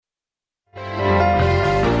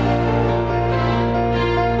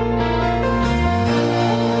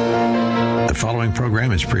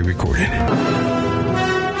time is pre-recorded.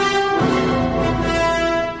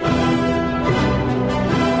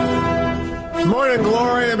 Morning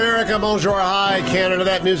glory, America, bonjour, hi, Canada.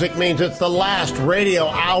 That music means it's the last radio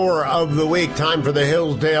hour of the week. Time for the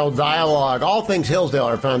Hillsdale Dialogue. All things Hillsdale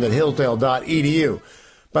are found at hillsdale.edu.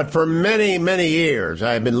 But for many, many years,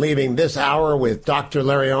 I've been leaving this hour with Dr.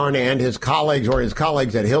 Larry Arnn and his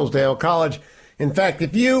colleagues at Hillsdale College. In fact,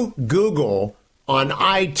 if you Google on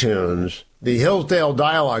iTunes the Hillsdale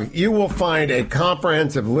Dialogue, you will find a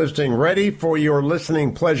comprehensive listing ready for your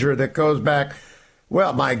listening pleasure that goes back,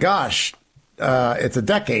 well, my gosh, it's a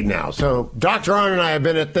decade now. So Dr. Arnn and I have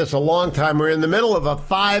been at this a long time. We're in the middle of a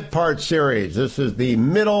 5-part series. This is the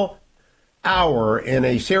middle hour in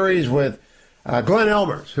a series with Glenn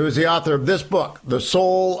Ellmers, who is the author of this book, The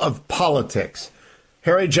Soul of Politics,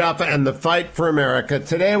 Harry Jaffa and the Fight for America.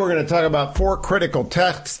 Today we're going to talk about 4 critical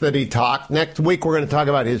texts that he taught. Next week we're going to talk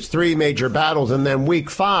about his 3 major battles. And then week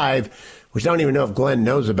 5, which I don't even know if Glenn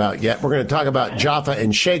knows about yet, we're going to talk about Jaffa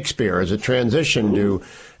and Shakespeare as a transition to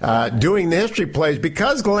doing the history plays.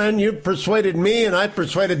 Because, Glenn, you persuaded me and I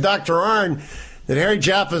persuaded Dr. Arnn that Harry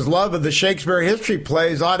Jaffa's love of the Shakespeare history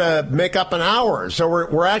plays ought to make up an hour. So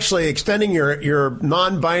we're actually extending your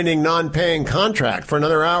non-binding, non-paying contract for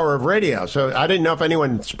another hour of radio. So I didn't know if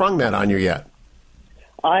anyone sprung that on you yet.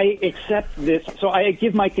 I accept this. So I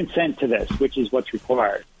give my consent to this, which is what's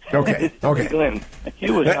required. Okay. Glenn,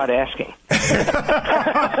 he was not asking.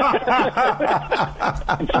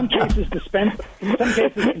 In some cases, consent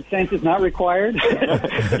is not required.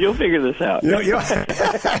 You'll figure this out.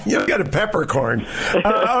 You'll get a peppercorn.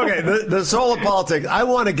 Okay, the soul of politics. I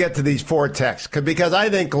want to get to these 4 texts because I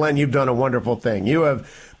think, Glenn, you've done a wonderful thing. You have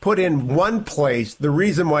put in one place the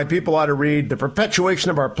reason why people ought to read The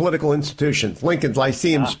Perpetuation of Our Political Institutions, Lincoln's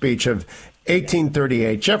Lyceum speech of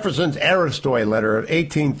 1838, Jefferson's Aristoi letter of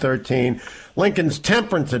 1813, Lincoln's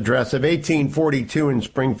temperance address of 1842 in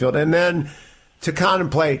Springfield, and then to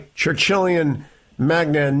contemplate Churchillian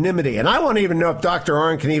magnanimity. And I want to even know if Dr.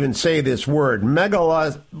 Arnn can even say this word,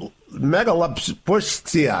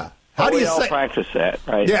 megalopustia. How do you all practice that,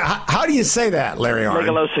 right? Yeah, how do you say that, Larry Arnn?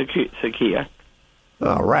 Megalosuchia.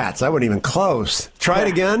 Oh, rats, I wasn't even close. Try it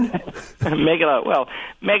again. Mega,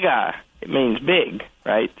 it means big,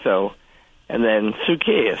 right? So, and then suke,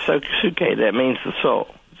 that means the soul.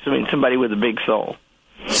 So it means somebody with a big soul.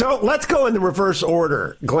 So let's go in the reverse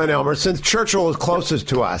order, Glenn Ellmers, since Churchill is closest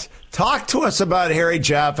to us. Talk to us about Harry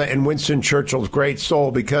Jaffa and Winston Churchill's great soul,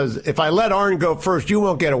 because if I let Arnn go first, you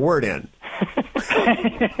won't get a word in.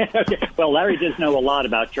 Okay. Well, Larry does know a lot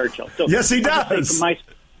about Churchill. So yes, he does.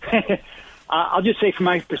 I'll just say from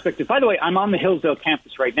my perspective, by the way, I'm on the Hillsdale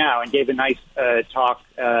campus right now and gave a nice talk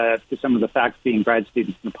to some of the faculty and grad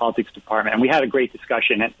students in the politics department, and we had a great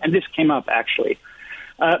discussion, and this came up, actually.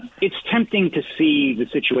 It's tempting to see the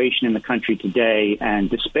situation in the country today and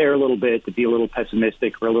despair a little bit, to be a little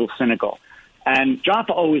pessimistic or a little cynical. And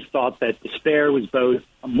Jaffa always thought that despair was both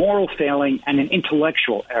a moral failing and an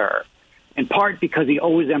intellectual error, in part because he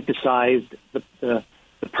always emphasized the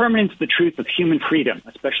permanence, the truth of human freedom,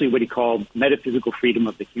 especially what he called metaphysical freedom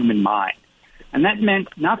of the human mind. And that meant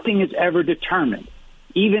nothing is ever determined,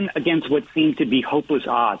 even against what seemed to be hopeless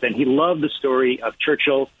odds. And he loved the story of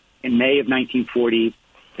Churchill in May of 1940,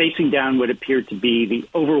 facing down what appeared to be the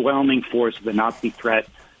overwhelming force of the Nazi threat,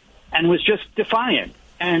 and was just defiant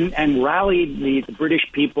and rallied the British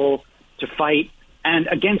people to fight. And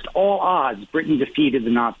against all odds, Britain defeated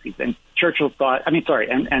the Nazis. And Jaffa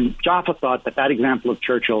thought that example of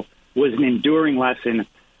Churchill was an enduring lesson,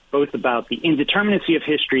 both about the indeterminacy of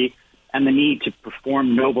history and the need to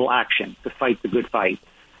perform noble action, to fight the good fight.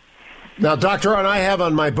 Now, Dr. Arnn, I have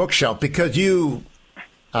on my bookshelf, because you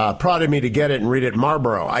prodded me to get it and read it,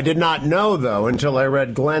 Marlborough. I did not know, though, until I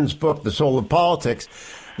read Glenn's book, The Soul of Politics,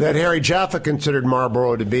 that Harry Jaffa considered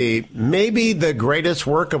Marlborough to be maybe the greatest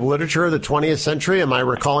work of literature of the 20th century. Am I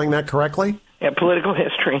recalling that correctly? Yeah, political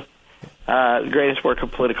history. The greatest work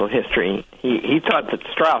of political history. He thought that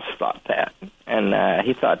Strauss thought that. And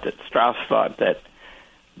he thought that Strauss thought that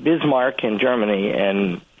Bismarck in Germany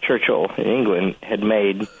and Churchill in England had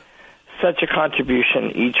made such a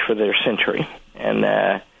contribution each for their century. And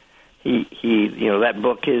that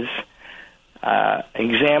book is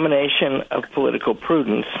examination of political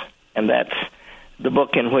prudence, and that's the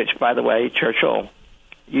book in which, by the way, Churchill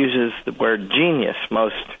uses the word genius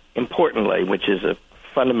most importantly, which is a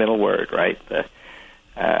fundamental word, right?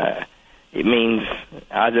 It means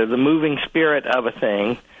either the moving spirit of a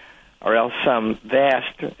thing or else some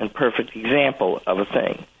vast and perfect example of a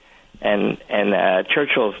thing. And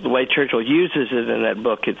the way Churchill uses it in that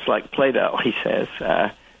book, it's like Plato. He says,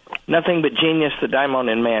 Nothing but genius, the daimon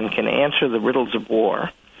in man, can answer the riddles of war.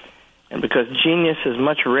 And because genius is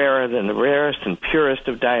much rarer than the rarest and purest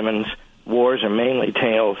of diamonds, wars are mainly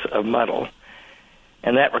tales of muddle.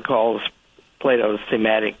 And that recalls Plato's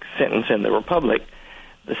thematic sentence in The Republic,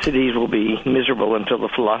 the cities will be miserable until the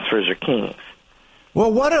philosophers are kings.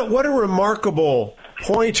 Well, what a remarkable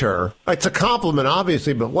pointer. It's a compliment,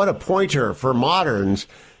 obviously, but what a pointer for moderns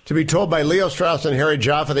to be told by Leo Strauss and Harry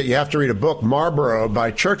Jaffa that you have to read a book, Marlborough,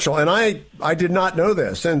 by Churchill. And I did not know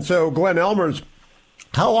this. And so, Glenn Ellmers,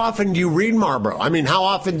 how often do you read Marlborough? I mean, how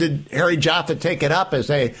often did Harry Jaffa take it up as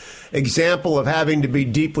a example of having to be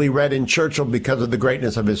deeply read in Churchill because of the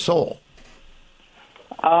greatness of his soul?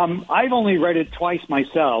 I've only read it twice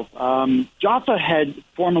myself. Jaffa had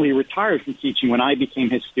formally retired from teaching when I became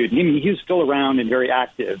his student. I mean, he was still around and very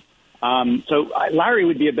active. So Larry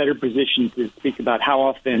would be a better position to speak about how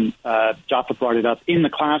often Jaffa brought it up in the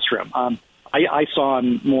classroom. I saw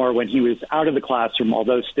him more when he was out of the classroom,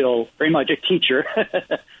 although still very much a teacher,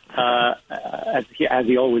 as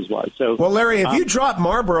he always was. So, well, Larry, if you drop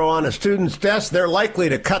Marlborough on a student's desk, they're likely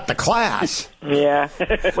to cut the class. Yeah.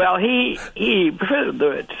 Well,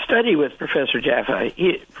 to study with Professor Jaffa,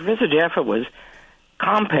 Professor Jaffa was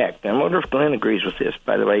compact. I wonder if Glenn agrees with this,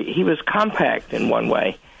 by the way. He was compact in one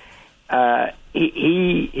way.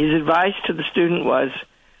 His advice to the student was,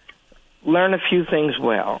 learn a few things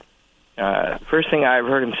well. First thing I ever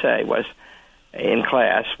heard him say was, in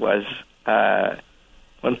class, was,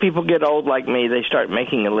 when people get old like me, they start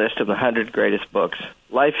making a list of the 100 greatest books.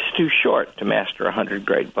 Life is too short to master 100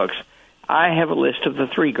 great books. I have a list of the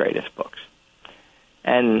 3 greatest books.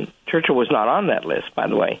 And Churchill was not on that list, by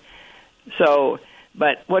the way. So,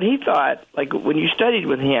 but what he thought, like when you studied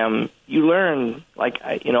with him, you learned, like,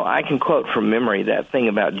 I can quote from memory that thing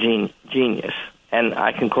about genius, and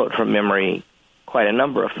I can quote from memory quite a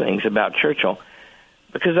number of things about Churchill,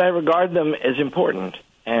 because I regard them as important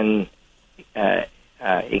and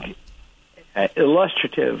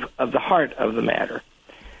illustrative of the heart of the matter.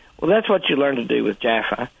 Well, that's what you learn to do with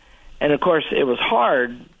Jaffa. And, of course, it was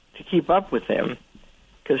hard to keep up with him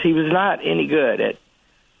because he was not any good at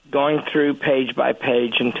going through page by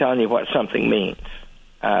page and telling you what something means.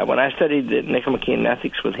 When I studied the Nicomachean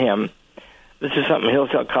Ethics with him, this is something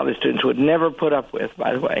Hillsdale College students would never put up with,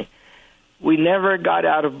 by the way. We never got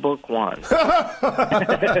out of Book 1.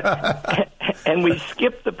 And we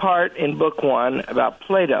skipped the part in Book 1 about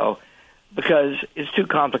Plato because it's too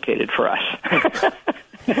complicated for us.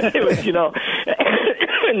 It was,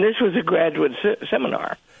 and this was a graduate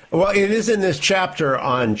seminar. Well, it is in this chapter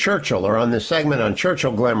on Churchill, or on this segment on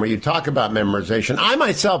Churchill, Glenn, where you talk about memorization. I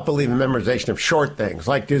myself believe in memorization of short things,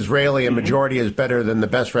 like Disraeli, a majority is better than the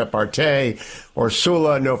best repartee, or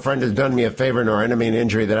Sulla, no friend has done me a favor nor enemy an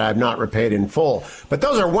injury that I have not repaid in full. But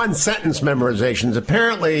those are one-sentence memorizations.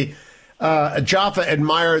 Apparently, Jaffa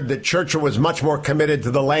admired that Churchill was much more committed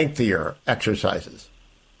to the lengthier exercises.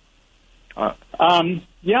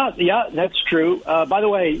 Yeah, that's true. By the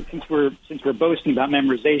way, since we're boasting about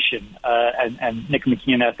memorization and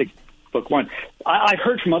Nicomachean Ethics, Book 1, I've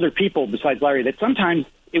heard from other people besides Larry that sometimes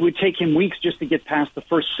it would take him weeks just to get past the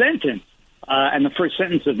first sentence. And the first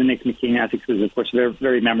sentence of the Nicomachean Ethics is, of course, very,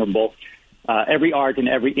 very memorable. Every art and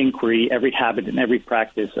every inquiry, every habit and every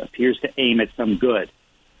practice appears to aim at some good.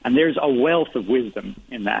 And there's a wealth of wisdom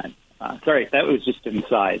in that. Sorry, that was just an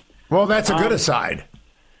aside. Well, that's a good aside.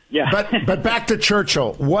 Yeah. But back to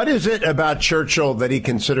Churchill. What is it about Churchill that he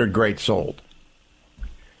considered great-souled?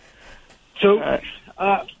 So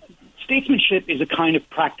statesmanship is a kind of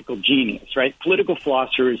practical genius, right? Political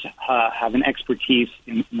philosophers have an expertise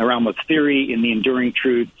in the realm of theory, in the enduring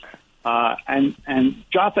truths. And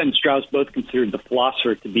Jaffa and Strauss both considered the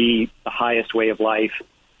philosopher to be the highest way of life,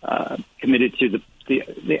 committed to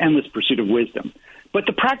the endless pursuit of wisdom. But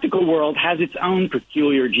the practical world has its own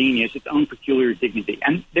peculiar genius, its own peculiar dignity.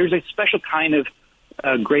 And there's a special kind of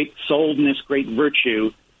great souledness, great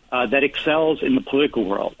virtue that excels in the political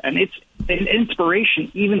world. And it's an inspiration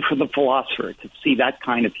even for the philosopher to see that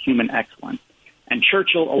kind of human excellence. And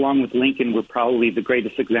Churchill, along with Lincoln, were probably the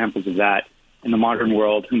greatest examples of that in the modern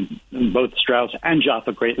world, whom both Strauss and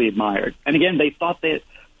Jaffa greatly admired. And again, they thought that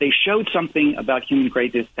they showed something about human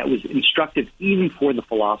greatness that was instructive even for the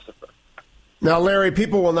philosopher. Now, Larry,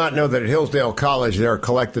 people will not know that at Hillsdale College there are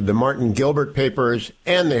collected the Martin Gilbert papers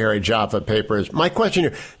and the Harry Jaffa papers. My question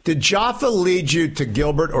here, did Jaffa lead you to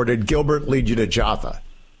Gilbert or did Gilbert lead you to Jaffa?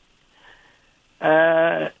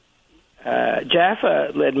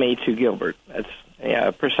 Jaffa led me to Gilbert. That's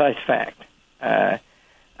a precise fact.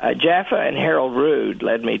 Jaffa and Harold Rood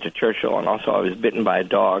led me to Churchill, and also I was bitten by a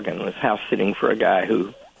dog and was house-sitting for a guy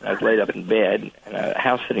who And I was laid up in bed, and a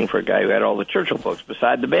house sitting for a guy who had all the Churchill books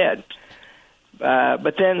beside the bed.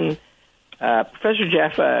 But then Professor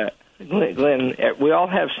Jaffa, Glenn, we all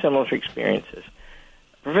have similar experiences.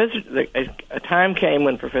 A time came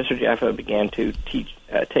when Professor Jaffa began to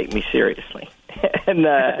take me seriously, and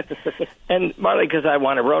partly because I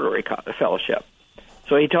won a Rotary Fellowship.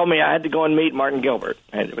 So he told me I had to go and meet Martin Gilbert,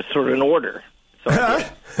 and it was sort of an order. So I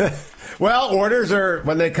did. Well, orders are,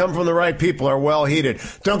 when they come from the right people, are well heeded.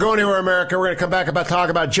 Don't go anywhere, America. We're going to come back talk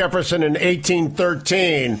about Jefferson in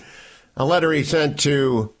 1813. A letter he sent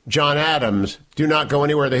to John Adams. Do not go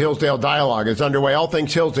anywhere. The Hillsdale Dialogue is underway. All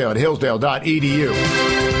things Hillsdale at hillsdale.edu.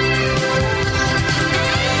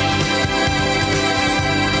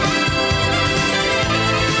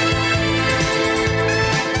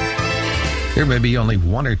 There may be only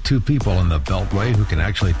one or two people in the Beltway who can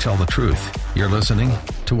actually tell the truth. You're listening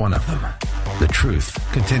to one of them. The truth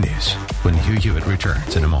continues when Hugh Hewitt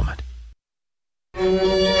returns in a moment.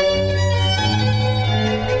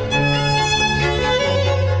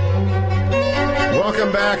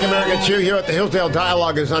 Welcome back, America. Hugh Hewitt. The Hillsdale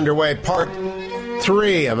Dialogue is underway. Part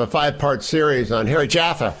 3 of a 5-part series on Harry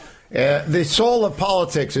Jaffa. The Soul of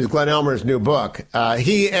Politics is Glenn Ellmers' new book.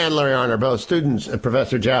 He and Larry Arnn are both students at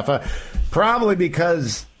Professor Jaffa. Probably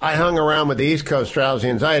because I hung around with the East Coast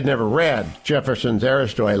Straussians, I had never read Jefferson's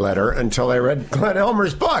Aristoi letter until I read Glenn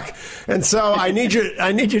Ellmers' book. And so I need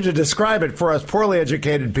you to describe it for us poorly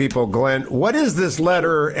educated people, Glenn. What is this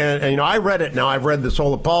letter? And I read it now. I've read The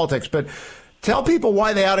Soul of Politics, but tell people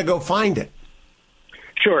why they ought to go find it.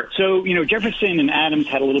 Sure. So, Jefferson and Adams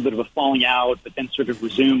had a little bit of a falling out, but then sort of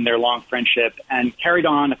resumed their long friendship and carried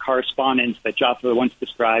on a correspondence that Jaffa once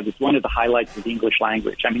described as one of the highlights of the English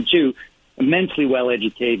language. I mean, two immensely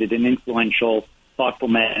well-educated and influential, thoughtful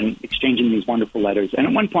men exchanging these wonderful letters. And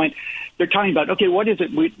at one point, they're talking about, okay, what is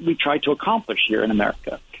it we try to accomplish here in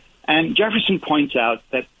America? And Jefferson points out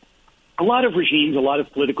that a lot of regimes, a lot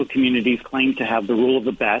of political communities claim to have the rule of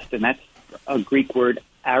the best, and that's a Greek word,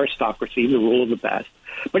 aristocracy, the rule of the best.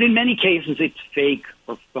 But in many cases, it's fake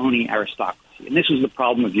or phony aristocracy. And this was the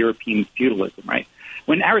problem of European feudalism, right?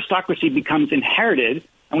 When aristocracy becomes inherited,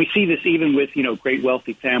 and we see this even with, great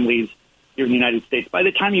wealthy families here in the United States, by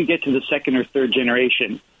the time you get to the second or third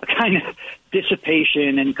generation, a kind of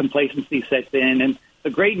dissipation and complacency sets in, and the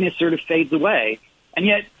greatness sort of fades away. And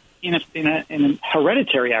yet, in a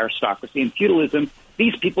hereditary aristocracy, in feudalism,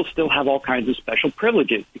 these people still have all kinds of special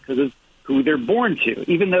privileges because of who they're born to,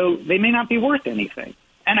 even though they may not be worth anything.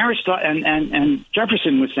 And and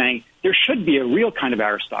Jefferson was saying there should be a real kind of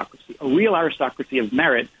aristocracy, a real aristocracy of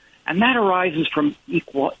merit, and that arises from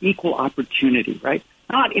equal opportunity, right?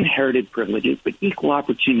 Not inherited privileges, but equal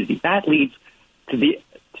opportunity. That leads to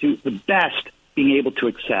the best being able to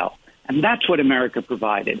excel, and that's what America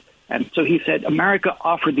provided. And so he said America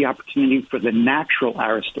offered the opportunity for the natural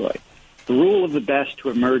aristoi, the rule of the best to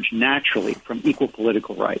emerge naturally from equal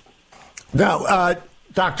political rights. Now,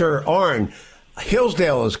 Dr. Arnn,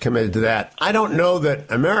 Hillsdale is committed to that. I don't know that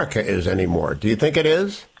America is anymore. Do you think it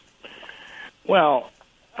is? Well,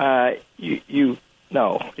 no,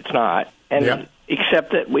 it's not. And yep.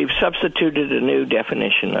 Except that we've substituted a new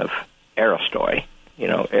definition of aristoi.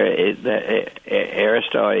 Aristoi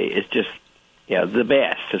is just, the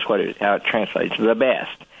best is how it translates, the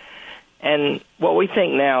best. And what we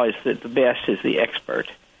think now is that the best is the expert.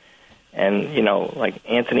 And, like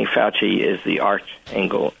Anthony Fauci is the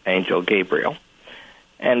archangel Gabriel.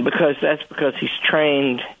 And because he's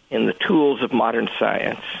trained in the tools of modern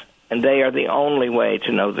science, and they are the only way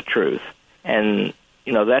to know the truth. And,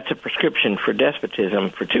 that's a prescription for despotism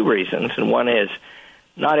for two reasons. And one is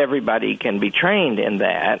not everybody can be trained in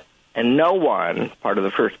that, and no one, part of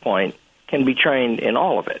the first point, can be trained in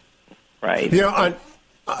all of it, right?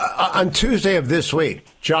 On Tuesday of this week,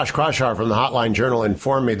 Josh Kroshar from the Hotline Journal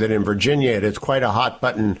informed me that in Virginia, it's quite a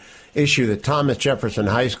hot-button issue that Thomas Jefferson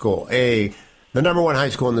High School, the number one high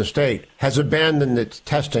school in the state, has abandoned its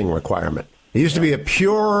testing requirement. It used to be a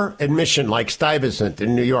pure admission like Stuyvesant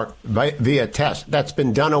in New York via test. That's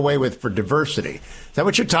been done away with for diversity. Is that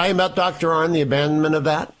what you're talking about, Dr. Arnn, the abandonment of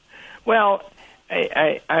that? Well,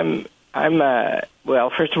 I'm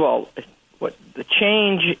first of all, what the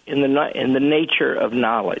change in the nature of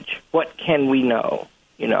knowledge. What can we know?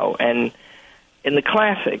 And in the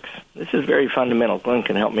classics, this is very fundamental. Glenn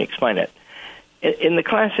can help me explain it. In the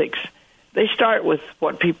classics, they start with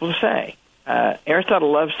what people say.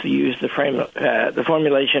 Aristotle loves to use the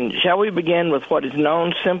formulation, shall we begin with what is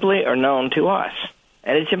known simply or known to us?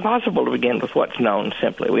 And it's impossible to begin with what's known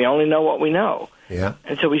simply. We only know what we know. Yeah.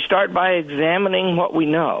 And so we start by examining what we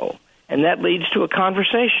know, and that leads to a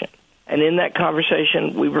conversation. And in that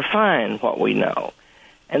conversation, we refine what we know.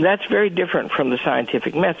 And that's very different from the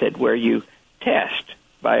scientific method where you test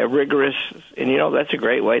by a rigorous, and that's a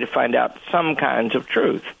great way to find out some kinds of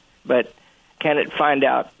truth. But can it find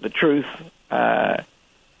out the truth,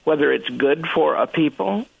 whether it's good for a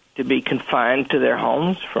people to be confined to their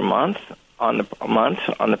homes for months on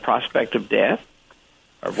the prospect of death,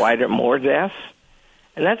 or wider, more deaths?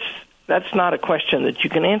 And that's not a question that you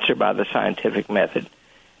can answer by the scientific method.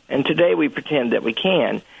 And today we pretend that we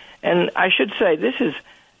can. And I should say this is,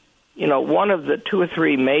 one of the two or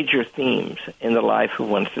three major themes in the life of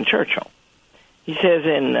Winston Churchill. He says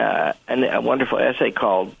in a wonderful essay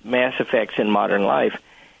called Mass Effects in Modern Life,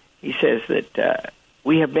 he says that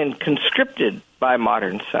we have been conscripted by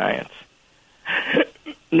modern science.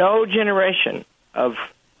 No generation of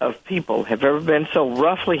people have ever been so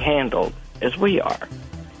roughly handled as we are.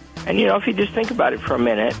 And, if you just think about it for a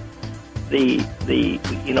minute,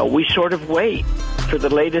 we sort of wait for the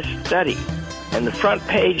latest study. And the front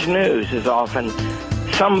page news is often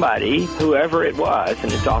somebody, whoever it was, and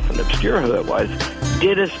it's often obscure who it was,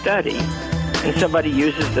 did a study, and somebody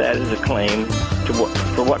uses that as a claim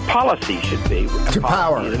for what policy should be. To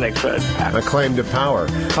power. A claim to power.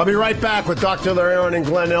 I'll be right back with Dr. Larry Arnn and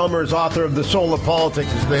Glenn Ellmers, author of The Soul of Politics,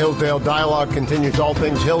 as the Hillsdale Dialogue continues. All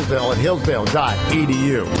things Hillsdale at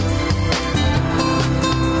hillsdale.edu.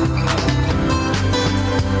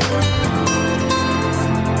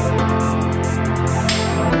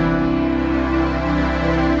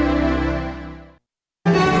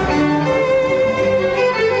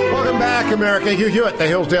 America, Hugh Hewitt, the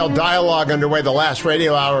Hillsdale Dialogue underway, the last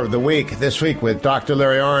radio hour of the week. This week with Dr.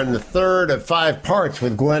 Larry Arnn, the third of 5 parts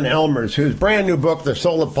with Glenn Ellmers, whose brand new book, The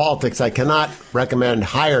Soul of Politics, I cannot recommend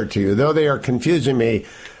higher to you, though they are confusing me.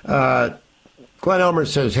 Glenn Ellmers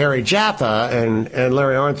says Harry Jaffa, and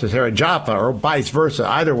Larry Arnn says Harry Jaffa, or vice versa.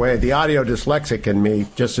 Either way, the audio dyslexic in me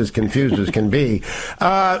just as confused as can be.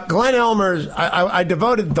 Glenn Ellmers, I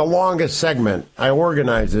devoted the longest segment. I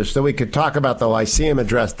organized this so we could talk about the Lyceum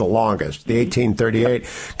Address the longest, the 1838,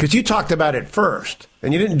 because you talked about it first,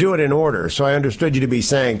 and you didn't do it in order, so I understood you to be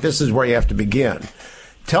saying this is where you have to begin.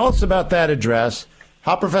 Tell us about that address,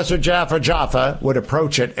 how Professor Jaffa would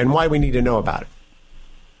approach it, and why we need to know about it.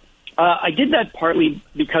 I did that partly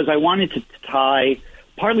because I wanted to tie,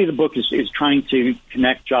 partly the book is trying to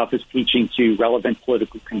connect Jaffa's teaching to relevant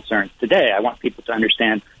political concerns today. I want people to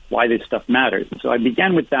understand why this stuff matters. And so I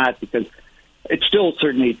began with that because it's still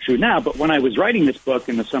certainly true now, but when I was writing this book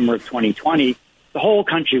in the summer of 2020, the whole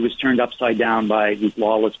country was turned upside down by these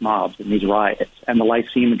lawless mobs and these riots, and the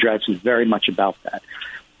Lyceum Address is very much about that.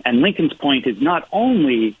 And Lincoln's point is not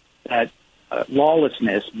only that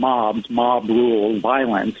lawlessness, mobs, mob rule,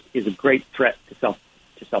 violence is a great threat to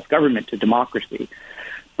self-government, to democracy,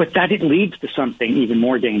 but that it leads to something even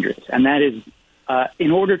more dangerous, and that is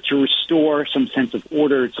in order to restore some sense of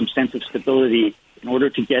order, some sense of stability, in order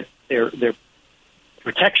to get their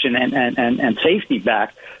protection and safety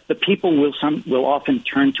back, the people will often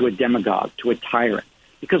turn to a demagogue, to a tyrant,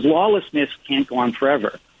 because lawlessness can't go on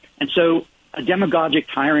forever. And so a demagogic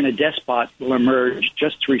tyrant, a despot, will emerge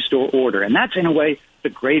just to restore order. And that's, in a way, the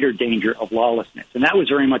greater danger of lawlessness. And that was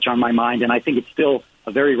very much on my mind, and I think it's still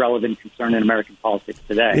a very relevant concern in American politics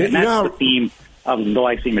today. And that's the theme of the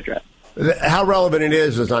Lyceum Address. How relevant it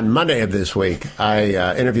is on Monday of this week,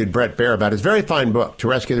 I interviewed Bret Baier about his very fine book, To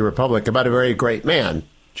Rescue the Republic, about a very great man,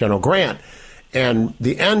 General Grant. And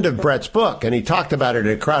the end of Bret's book, and he talked about it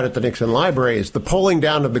at a crowd at the Nixon Library, is the pulling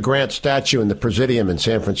down of the Grant statue in the Presidium in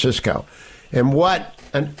San Francisco. And what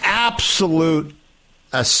an absolute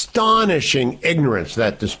astonishing ignorance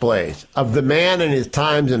that displays of the man and his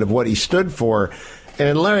times and of what he stood for.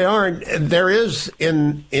 And Larry Arnn, there is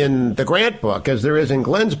in the Grant book, as there is in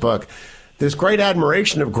Glenn's book, this great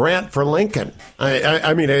admiration of Grant for Lincoln.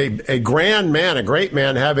 I mean, a grand man, a great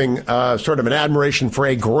man, having sort of an admiration for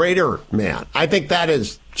a greater man. I think that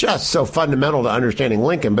is just so fundamental to understanding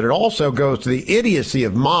Lincoln, but it also goes to the idiocy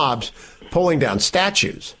of mobs pulling down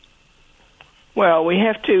statues. Well, we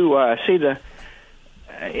have to see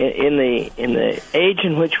in the age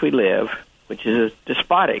in which we live, which is a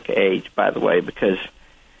despotic age, by the way, because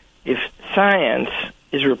if science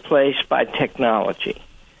is replaced by technology,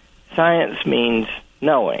 science means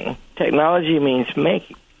knowing, technology means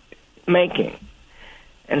making.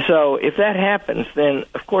 And so if that happens, then,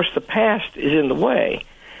 of course, the past is in the way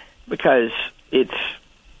because it's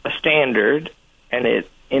a standard and it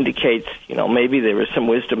indicates, maybe there was some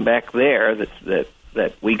wisdom back there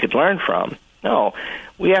that we could learn from. No,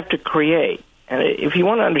 we have to create. And if you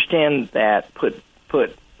want to understand that, put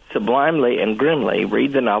sublimely and grimly,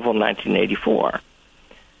 read the novel 1984,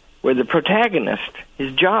 where the protagonist,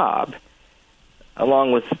 his job,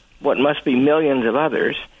 along with what must be millions of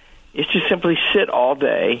others is to simply sit all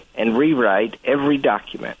day and rewrite every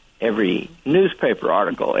document, every newspaper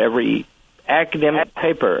article, every academic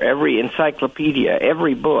paper, every encyclopedia,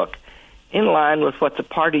 every book, in line with what the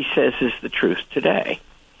party says is the truth today.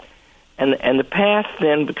 And the path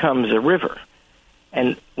then becomes a river,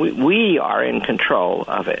 and we are in control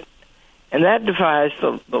of it. And that defies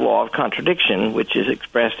the law of contradiction, which is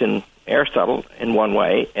expressed in Aristotle in one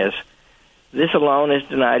way as this alone is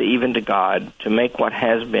denied even to God, to make what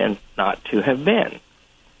has been not to have been.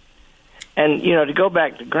 And, to go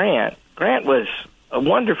back to Grant was a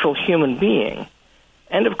wonderful human being.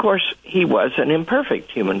 And, of course, he was an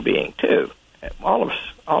imperfect human being, too. All of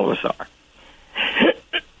us are.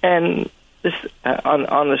 And this,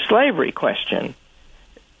 on the slavery question,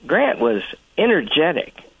 Grant was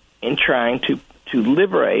energetic in trying to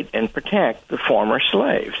liberate and protect the former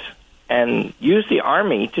slaves and use the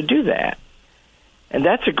army to do that. And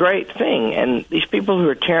that's a great thing. And these people who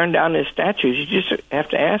are tearing down his statues, you just have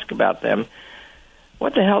to ask about them.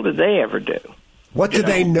 What the hell did they ever do? What did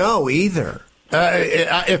they know either?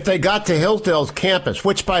 If they got to Hillsdale's campus,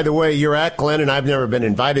 which, by the way, you're at, Glenn, and I've never been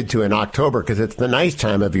invited to in October because it's the nice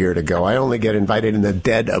time of year to go. I only get invited in the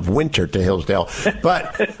dead of winter to Hillsdale.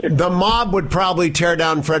 But the mob would probably tear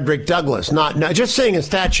down Frederick Douglass, not just seeing a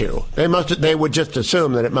statue. They would just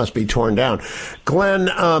assume that it must be torn down. Glenn,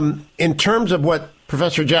 in terms of what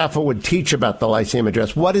Professor Jaffa would teach about the Lyceum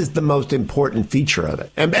Address, what is the most important feature of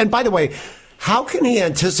it? And by the way, how can he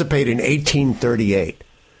anticipate in 1838?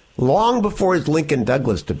 Long before his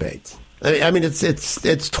Lincoln-Douglas debates. I mean,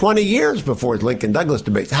 it's 20 years before his Lincoln-Douglas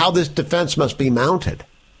debates, how this defense must be mounted.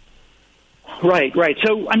 Right.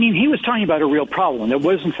 So, I mean, he was talking about a real problem. There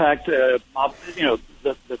was, in fact, the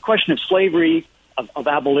question of slavery, of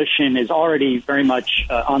abolition is already very much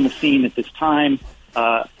on the scene at this time.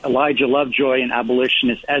 Elijah Lovejoy, an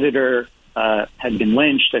abolitionist editor, had been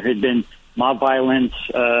lynched. There had been mob violence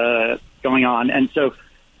going on. And so,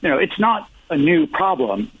 it's not a new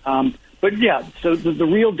problem. But yeah, so the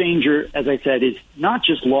real danger, as I said, is not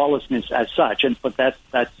just lawlessness as such, but that's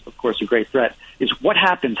of course a great threat, is what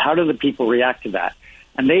happens, how do the people react to that?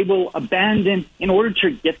 And they will abandon, in order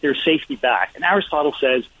to get their safety back. And Aristotle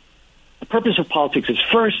says the purpose of politics is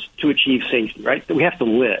first to achieve safety, right? That we have to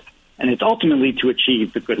live. And it's ultimately to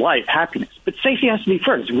achieve the good life, happiness. But safety has to be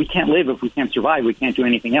first. We can't live if we can't survive. We can't do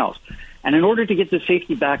anything else. And in order to get the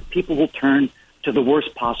safety back, people will turn to the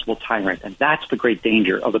worst possible tyrant. And that's the great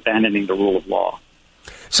danger of abandoning the rule of law.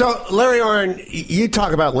 So, Larry Orrin, you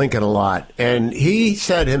talk about Lincoln a lot, and he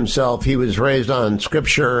said himself he was raised on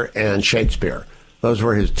Scripture and Shakespeare. Those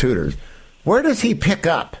were his tutors. Where does he pick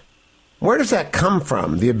up? Where does that come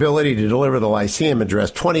from, the ability to deliver the Lyceum Address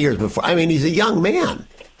 20 years before? I mean, he's a young man.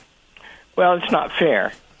 Well, it's not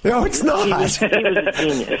fair. No, it's not. He was a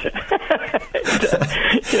genius.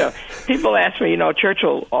 People ask me,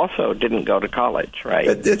 Churchill also didn't go to college, right?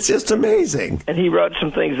 It's just amazing. And he wrote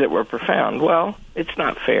some things that were profound. Well, it's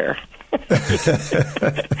not fair. He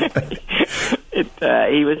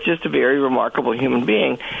was just a very remarkable human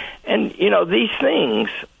being. And, these things,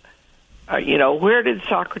 where did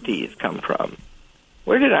Socrates come from?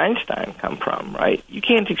 Where did Einstein come from, right? You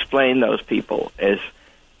can't explain those people as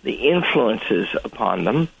the influences upon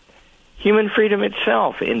them. Human freedom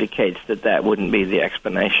itself indicates that wouldn't be the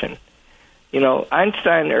explanation.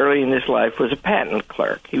 Einstein early in his life was a patent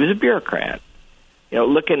clerk. He was a bureaucrat,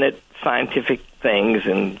 looking at scientific things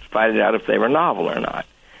and finding out if they were novel or not.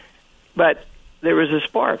 But there was a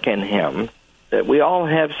spark in him that we all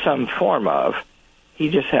have some form of. He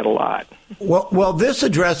just had a lot. Well, this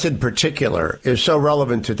address in particular is so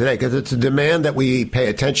relevant to today because it's a demand that we pay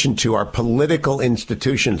attention to our political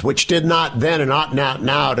institutions, which did not then and ought not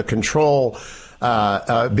now to be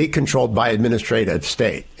controlled by administrative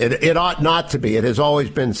state. It ought not to be. It has always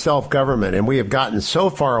been self-government, and we have gotten so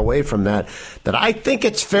far away from that I think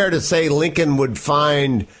it's fair to say Lincoln would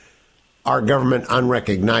find our government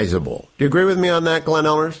unrecognizable. Do you agree with me on that, Glenn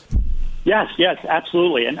Ellmers? Yes,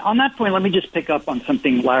 absolutely. And on that point, let me just pick up on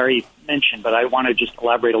something Larry mentioned, but I want to just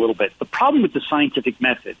elaborate a little bit. The problem with the scientific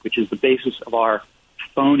method, which is the basis of our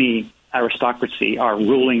phony aristocracy, our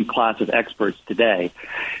ruling class of experts today,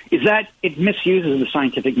 is that it misuses the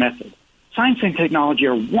scientific method. Science and technology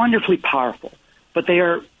are wonderfully powerful, but they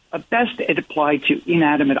are best applied to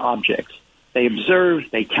inanimate objects. They observe,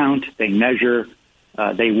 they count, they measure,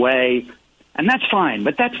 they weigh. And that's fine,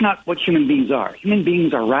 but that's not what human beings are. Human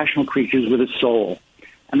beings are rational creatures with a soul,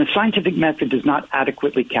 and the scientific method does not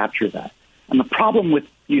adequately capture that. And the problem with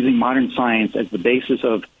using modern science as the basis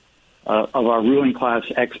of our ruling class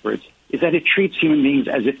experts is that it treats human beings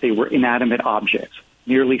as if they were inanimate objects,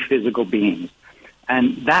 merely physical beings.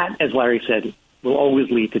 And that, as Larry said, will always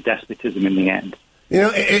lead to despotism in the end. You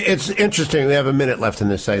know, it's interesting. We have a minute left in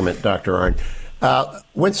this segment, Dr. Arnn.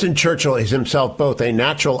 Winston Churchill is himself both a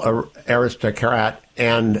natural aristocrat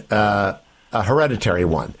and a hereditary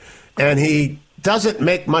one. And he doesn't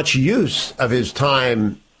make much use of his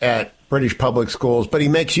time at British public schools, but he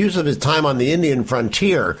makes use of his time on the Indian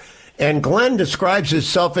frontier. And Glenn describes his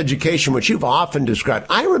self-education, which you've often described.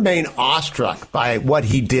 I remain awestruck by what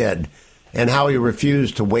he did and how he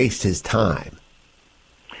refused to waste his time.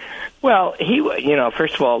 Well,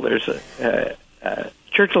 first of all, there's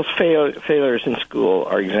Churchill's failures in school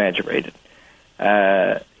are exaggerated.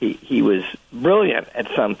 He was brilliant at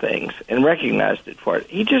some things and recognized it for it.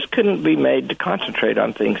 He just couldn't be made to concentrate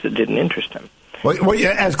on things that didn't interest him. Well,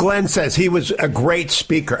 as Glenn says, he was a great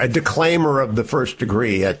speaker, a declaimer of the first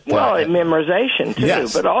degree. At memorization, too.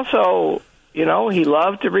 Yes. But also, he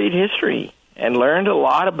loved to read history and learned a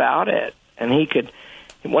lot about it. And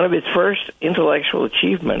one of his first intellectual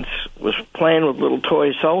achievements was playing with little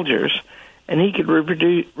toy soldiers, and he could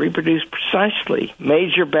reproduce precisely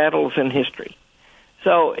major battles in history.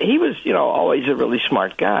 So he was, always a really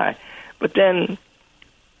smart guy. But then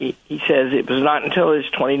he says it was not until his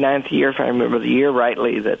 29th year, if I remember the year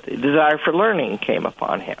rightly, that the desire for learning came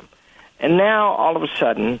upon him. And now, all of a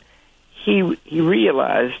sudden, he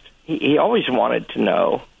realized he always wanted to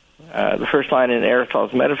know. The first line in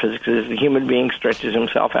Aristotle's Metaphysics is the human being stretches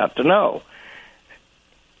himself out to know.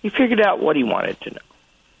 He figured out what he wanted to know.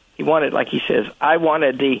 He wanted, like he says, I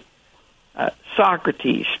wanted the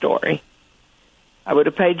Socrates story. I would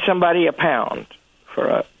have paid somebody £1 for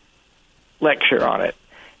a lecture on it.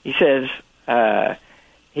 He says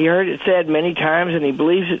he heard it said many times, and he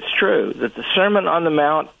believes it's true, that the Sermon on the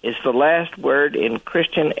Mount is the last word in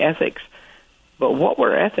Christian ethics. But what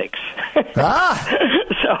were ethics?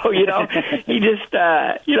 So, he just,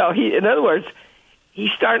 in other words,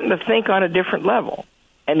 he's starting to think on a different level.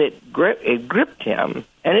 And it gripped him,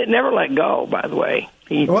 and it never let go, by the way.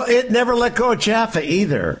 Well, it never let go of Jaffa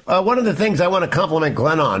either. One of the things I want to compliment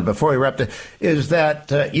Glenn on before we wrap it is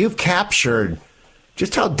that you've captured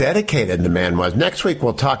just how dedicated the man was. Next week,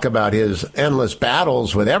 we'll talk about his endless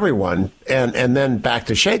battles with everyone and then back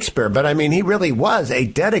to Shakespeare. But, I mean, he really was a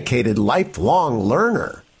dedicated, lifelong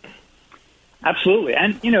learner. Absolutely.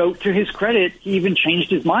 And, to his credit, he even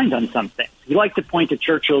changed his mind on some things. He liked to point to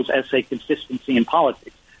Churchill's essay, Consistency in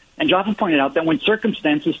Politics. And Jaffa pointed out that when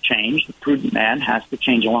circumstances change, the prudent man has to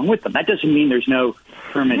change along with them. That doesn't mean there's no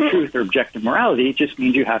permanent truth or objective morality. It just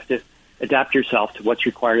means you have to adapt yourself to what's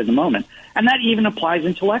required in the moment. And that even applies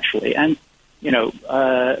intellectually. And,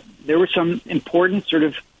 there were some important sort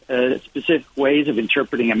of specific ways of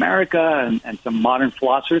interpreting America and some modern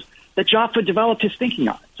philosophers that Jaffa developed his thinking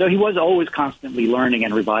on. So he was always constantly learning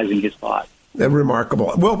and revising his thought.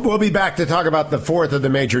 Remarkable. We'll be back to talk about the fourth of the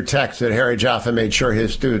major texts that Harry Jaffa made sure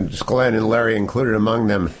his students, Glenn and Larry included among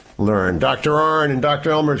them, learned. Dr. Arnn and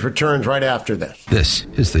Dr. Ellmers returns right after this. This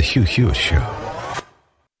is the Hugh Hewitt Show.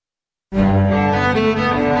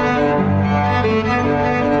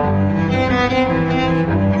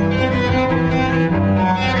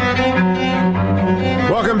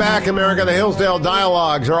 Welcome back, America. The Hillsdale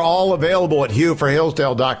Dialogues are all available at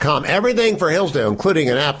hughforhillsdale.com. Everything for Hillsdale, including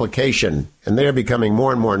an application. And they're becoming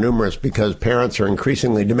more and more numerous because parents are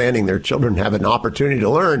increasingly demanding their children have an opportunity to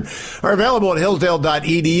learn, are available at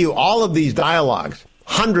hillsdale.edu. All of these dialogues,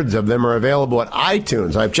 hundreds of them, are available at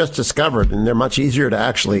iTunes. I've just discovered, and they're much easier to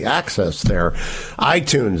actually access there.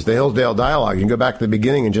 iTunes, the Hillsdale Dialogue. You can go back to the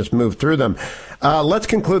beginning and just move through them. Let's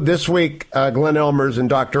conclude this week, Glenn Ellmers and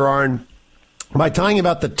Dr. Arnn, by talking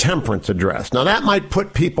about the temperance address. Now, that might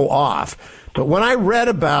put people off, but when I read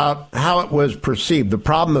about how it was perceived, the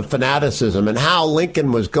problem of fanaticism, and how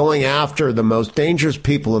Lincoln was going after the most dangerous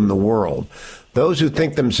people in the world, those who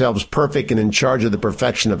think themselves perfect and in charge of the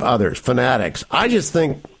perfection of others, fanatics, I just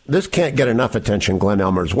think this can't get enough attention, Glenn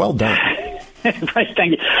Ellmers. Well done. Right,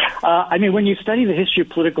 thank you. When you study the history of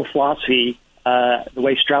political philosophy, the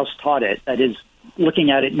way Strauss taught it, that is, looking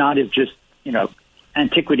at it not as just,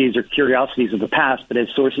 antiquities or curiosities of the past, but as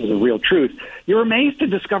sources of real truth, you're amazed to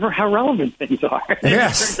discover how relevant things are.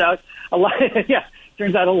 Yes.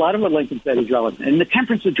 Turns out a lot of what Lincoln said is relevant. And the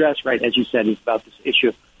temperance address, right, as you said, is about this issue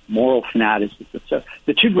of moral fanaticism. So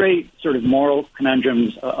the two great sort of moral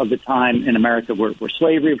conundrums of the time in America were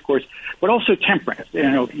slavery, of course, but also temperance,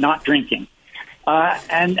 not drinking.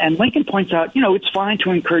 And Lincoln points out, it's fine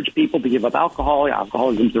to encourage people to give up alcohol.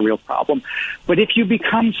 Alcoholism is a real problem. But if you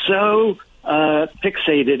become so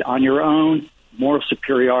fixated on your own moral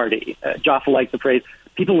superiority, Jaffa liked the phrase,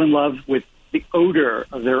 people in love with the odor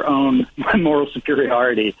of their own moral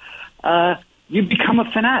superiority, you become a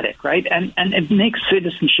fanatic, right? And it makes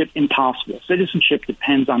citizenship impossible. Citizenship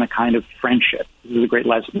depends on a kind of friendship. This is a great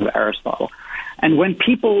lesson of Aristotle. And when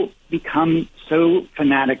people become so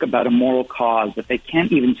fanatic about a moral cause that they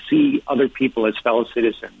can't even see other people as fellow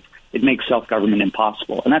citizens, it makes self-government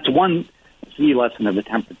impossible. And that's one key lesson of the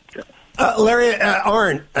temperance drill. Larry,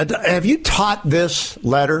 Arndt, have you taught this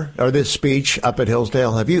letter or this speech up at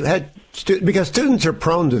Hillsdale? Have you had because students are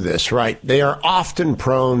prone to this, right? They are often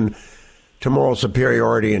prone to moral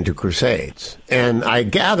superiority and to crusades. And I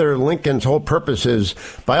gather Lincoln's whole purpose is,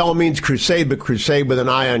 by all means, crusade, but crusade with an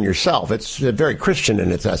eye on yourself. It's very Christian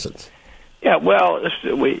in its essence. Yeah, well,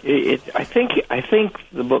 I think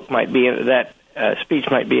the book might be that speech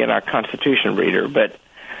might be in our Constitution reader, but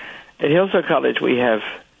at Hillsdale College we have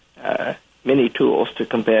many tools to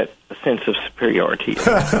combat a sense of superiority.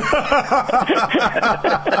 Yes.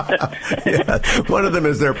 One of them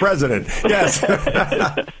is their president. Yes.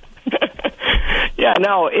 Yeah,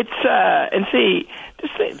 no, it's and see,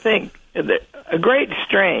 just think a great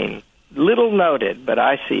strain, little noted, but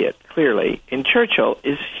I see it clearly in Churchill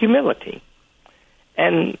is humility,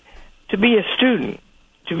 and to be a student,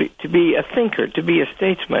 to be a thinker, to be a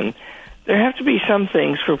statesman, there have to be some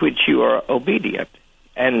things for which you are obedient,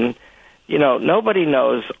 and nobody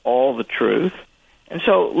knows all the truth, and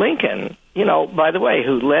so Lincoln, by the way,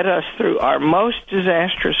 who led us through our most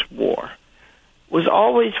disastrous war, was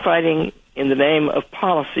always fighting in the name of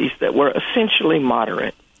policies that were essentially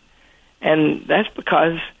moderate. And that's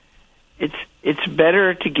because it's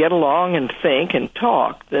better to get along and think and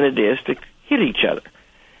talk than it is to hit each other.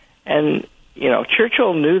 And,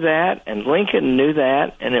 Churchill knew that, and Lincoln knew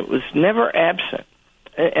that, and it was never absent.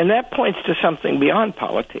 And that points to something beyond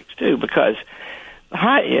politics, too, because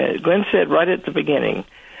Glenn said right at the beginning,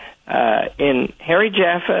 in Harry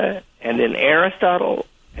Jaffa and in Aristotle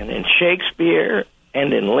and in Shakespeare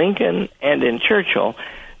and in Lincoln and in Churchill,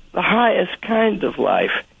 the highest kind of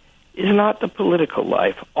life is not the political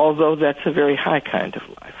life, although that's a very high kind of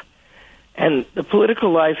life. And the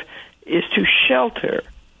political life is to shelter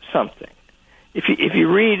something. If you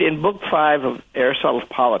read in Book 5 of Aristotle's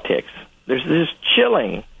Politics, there's this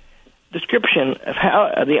chilling description of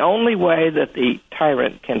how the only way that the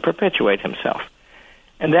tyrant can perpetuate himself,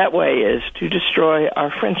 and that way is to destroy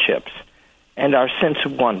our friendships and our sense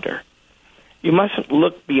of wonder. You mustn't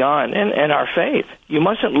look beyond, and our faith, you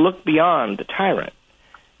mustn't look beyond the tyrant.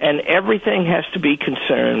 And everything has to be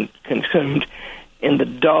consumed in the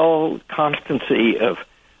dull constancy of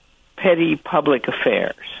petty public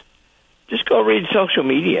affairs. Just go read social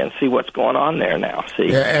media and see what's going on there now.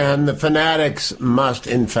 See, yeah, and the fanatics must,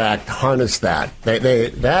 in fact, harness that.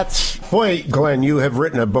 Boy, Glenn, you have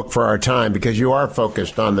written a book for our time because you are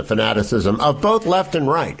focused on the fanaticism of both left and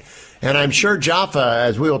right. And I'm sure Jaffa,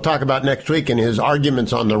 as we will talk about next week in his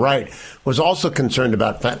arguments on the right, was also concerned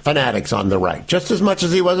about fanatics on the right, just as much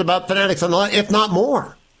as he was about fanatics on the left, if not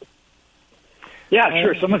more. Yeah,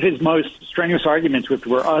 sure. Some of his most strenuous arguments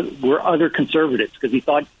were other conservatives because he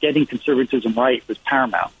thought getting conservatism right was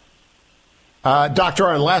paramount. Dr.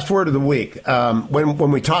 Arndt, last word of the week.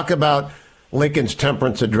 When we talk about Lincoln's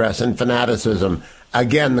temperance address and fanaticism,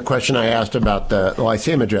 again, the question I asked about the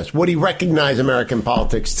Lyceum address, would he recognize American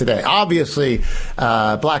politics today? Obviously,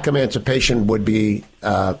 black emancipation would be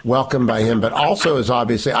welcomed by him, but also as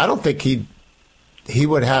obviously, I don't think he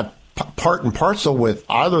would have part and parcel with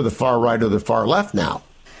either the far right or the far left now.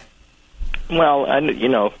 Well,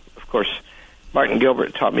 of course, Martin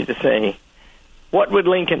Gilbert taught me to say, what would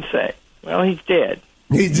Lincoln say? Well, he's dead.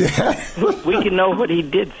 He's dead. We can know what he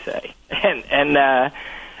did say. And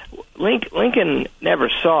Lincoln never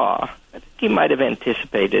saw, I think he might have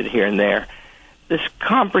anticipated here and there, this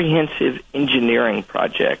comprehensive engineering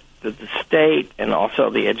project that the state and also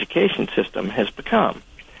the education system has become.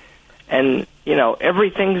 And,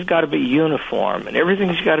 everything's got to be uniform, and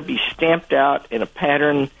everything's got to be stamped out in a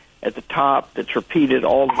pattern at the top that's repeated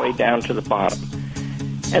all the way down to the bottom.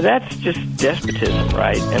 And that's just despotism,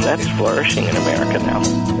 right? And that's flourishing in America now.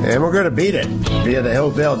 And we're going to beat it via the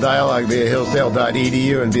Hillsdale Dialogue, via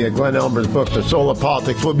hillsdale.edu, and via Glenn Ellmers' book, The Soul of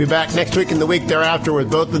Politics. We'll be back next week and the week thereafter with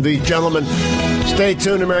both of these gentlemen. Stay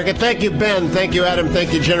tuned, America. Thank you, Ben. Thank you, Adam.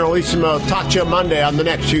 Thank you, Generalissimo. Talk to you Monday on the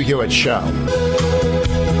next Hugh Hewitt Show.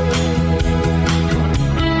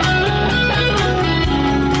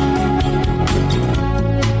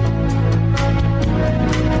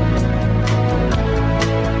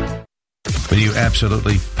 When you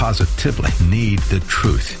absolutely, positively need the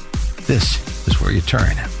truth, this is where you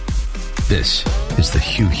turn. This is the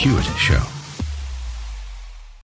Hugh Hewitt Show.